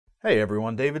Hey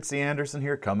everyone, David C. Anderson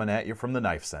here coming at you from the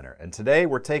Knife Center, and today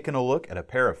we're taking a look at a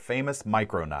pair of famous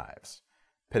micro knives,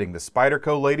 pitting the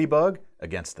Spyderco Ladybug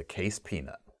against the Case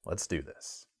Peanut. Let's do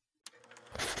this.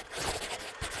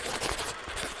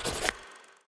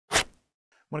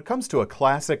 When it comes to a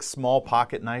classic small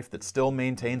pocket knife that still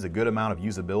maintains a good amount of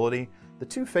usability, the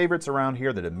two favorites around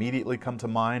here that immediately come to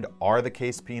mind are the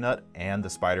Case Peanut and the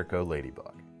Spyderco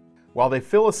Ladybug. While they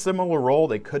fill a similar role,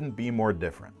 they couldn't be more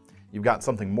different. You've got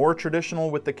something more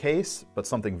traditional with the Case, but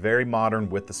something very modern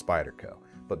with the Spyderco.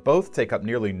 But both take up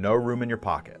nearly no room in your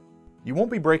pocket. You won't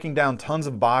be breaking down tons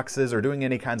of boxes or doing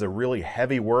any kinds of really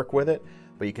heavy work with it,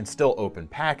 but you can still open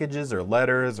packages or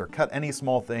letters or cut any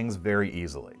small things very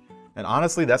easily. And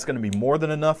honestly, that's going to be more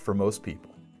than enough for most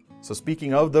people. So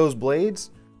speaking of those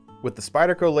blades, with the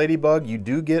Spyderco Ladybug, you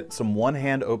do get some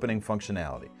one-hand opening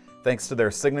functionality, thanks to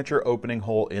their signature opening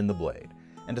hole in the blade.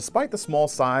 And despite the small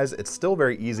size, it's still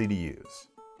very easy to use.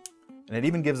 And it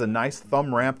even gives a nice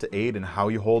thumb ramp to aid in how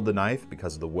you hold the knife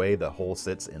because of the way the hole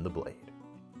sits in the blade.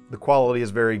 The quality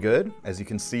is very good. As you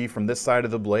can see from this side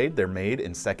of the blade, they're made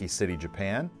in Seki City,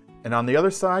 Japan. And on the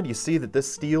other side, you see that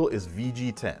this steel is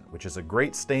VG10, which is a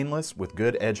great stainless with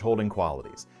good edge holding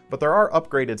qualities. But there are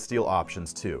upgraded steel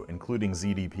options too, including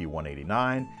ZDP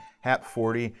 189, HAP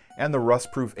 40, and the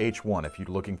rust-proof H1 if you're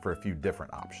looking for a few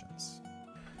different options.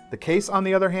 The Case, on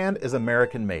the other hand, is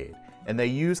American made, and they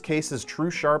use Case's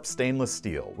True Sharp stainless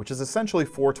steel, which is essentially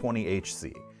 420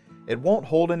 HC. It won't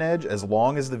hold an edge as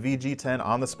long as the VG10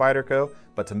 on the Spyderco,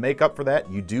 but to make up for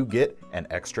that, you do get an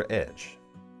extra edge.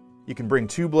 You can bring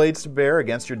two blades to bear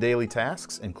against your daily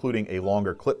tasks, including a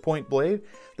longer clip point blade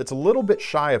that's a little bit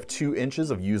shy of 2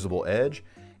 inches of usable edge,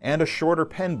 and a shorter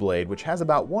pen blade which has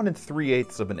about 1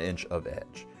 3/8 of an inch of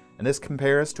edge. And this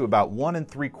compares to about 1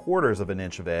 3/4 of an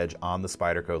inch of edge on the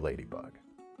Spyderco Ladybug.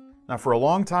 Now for a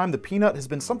long time, the Peanut has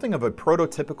been something of a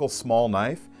prototypical small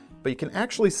knife, but you can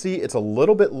actually see it's a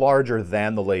little bit larger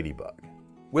than the Ladybug.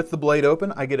 With the blade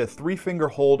open, I get a 3-finger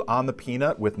hold on the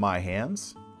Peanut with my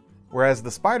hands, whereas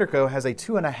the Spyderco has a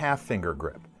 2.5-finger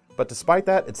grip, but despite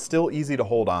that, it's still easy to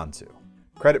hold on to.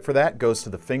 Credit for that goes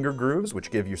to the finger grooves, which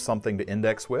give you something to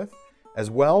index with, as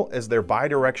well as their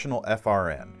bidirectional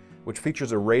FRN, which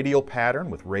features a radial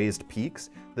pattern with raised peaks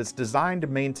that's designed to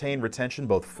maintain retention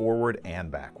both forward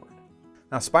and backward.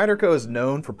 Now, Spyderco is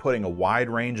known for putting a wide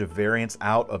range of variants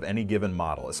out of any given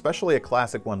model, especially a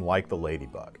classic one like the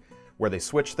Ladybug, where they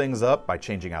switch things up by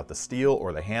changing out the steel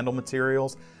or the handle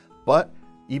materials, but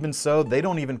even so, they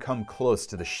don't even come close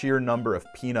to the sheer number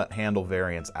of Peanut handle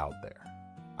variants out there.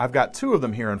 I've got 2 of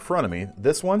them here in front of me.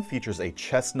 This one features a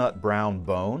chestnut brown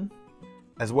bone,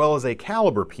 as well as a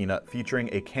caliber Peanut featuring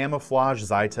a camouflage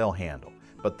Zytel handle,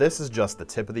 but this is just the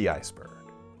tip of the iceberg.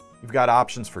 You've got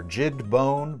options for jigged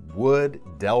bone, wood,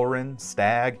 Delrin,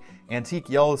 stag, antique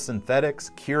yellow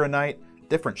synthetics, kieranite,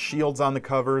 different shields on the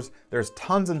covers. There's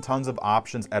tons and tons of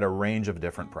options at a range of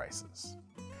different prices.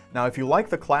 Now if you like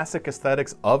the classic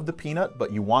aesthetics of the Peanut,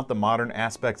 but you want the modern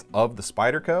aspects of the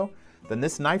Spyderco, then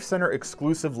this Knife Center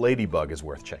exclusive Ladybug is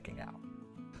worth checking out.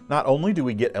 Not only do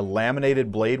we get a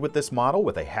laminated blade with this model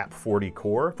with a HAP 40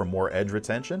 core for more edge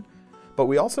retention, but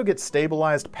we also get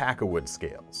stabilized Packawood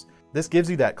scales. This gives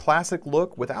you that classic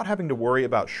look without having to worry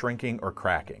about shrinking or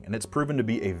cracking, and it's proven to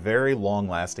be a very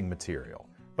long-lasting material,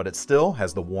 but it still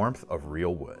has the warmth of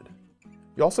real wood.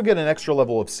 You also get an extra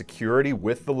level of security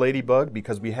with the Ladybug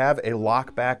because we have a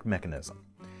lockback mechanism.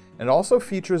 And it also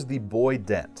features the Boy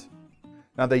Dent.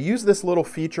 Now they use this little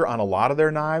feature on a lot of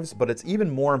their knives, but it's even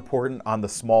more important on the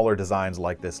smaller designs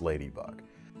like this Ladybug.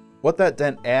 What that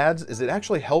dent adds is it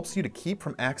actually helps you to keep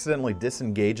from accidentally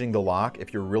disengaging the lock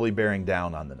if you're really bearing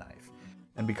down on the knife.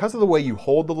 And because of the way you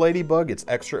hold the Ladybug, it's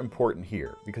extra important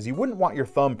here, because you wouldn't want your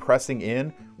thumb pressing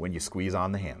in when you squeeze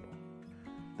on the handle.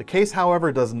 The Case,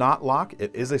 however, does not lock.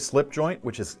 It is a slip joint,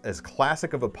 which is as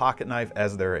classic of a pocket knife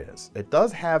as there is. It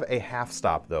does have a half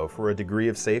stop though for a degree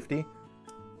of safety,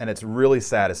 and it's really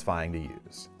satisfying to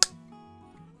use.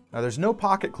 Now there's no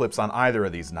pocket clips on either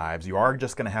of these knives. You are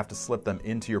just going to have to slip them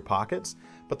into your pockets,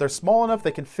 but they're small enough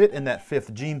they can fit in that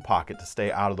 5th jean pocket to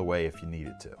stay out of the way if you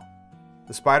needed to.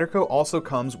 The Spyderco also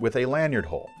comes with a lanyard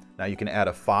hole. Now you can add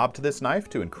a fob to this knife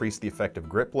to increase the effective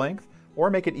grip length,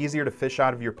 or make it easier to fish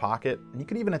out of your pocket, and you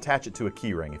can even attach it to a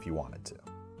key ring if you wanted to.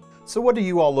 So what do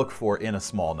you all look for in a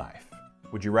small knife?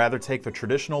 Would you rather take the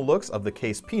traditional looks of the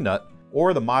Case Peanut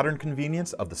or the modern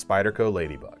convenience of the Spyderco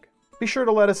Ladybug? Be sure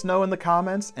to let us know in the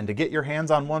comments, and to get your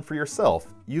hands on one for yourself,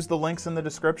 use the links in the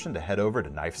description to head over to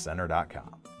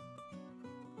KnifeCenter.com.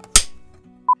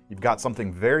 You've got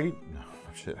something very...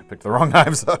 Oh shit, I picked the wrong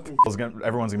knives up.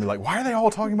 Everyone's gonna be like, why are they all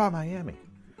talking about Miami?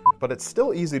 But it's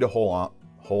still easy to hold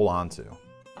on to.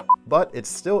 but it's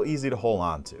still easy to hold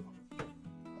on to.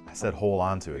 I said hold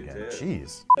on to again.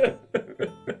 Jeez.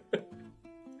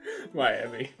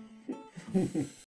 Miami.